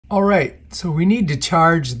All right, so we need to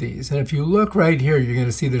charge these. And if you look right here, you're going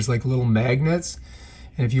to see there's like little magnets.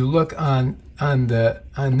 And if you look on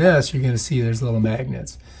this, you're going to see there's little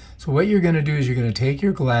magnets. So what you're going to do is you're going to take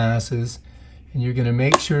your glasses and you're going to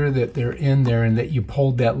make sure that they're in there and that you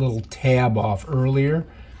pulled that little tab off earlier.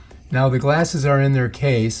 Now the glasses are in their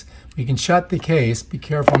case. We can shut the case. Be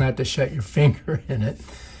careful not to shut your finger in it.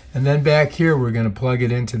 And then back here, we're going to plug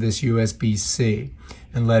it into this USB-C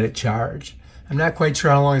and let it charge. I'm not quite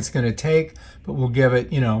sure how long it's going to take, but we'll give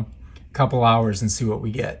it, a couple hours and see what we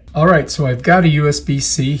get. All right, so I've got a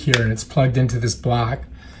USB-C here and it's plugged into this block.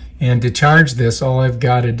 And to charge this, all I've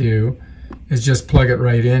got to do is just plug it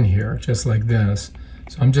right in here, just like this.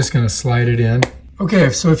 So I'm just going to slide it in.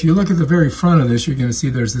 Okay, so if you look at the very front of this, you're going to see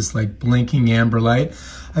there's this like blinking amber light.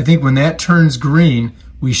 I think when that turns green,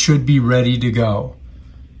 we should be ready to go.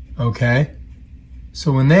 Okay?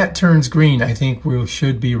 So when that turns green, I think we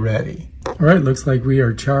should be ready. All right, looks like we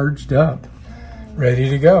are charged up, ready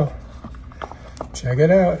to go. Check it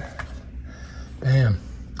out. Bam.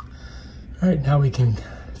 All right, now we can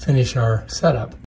finish our setup.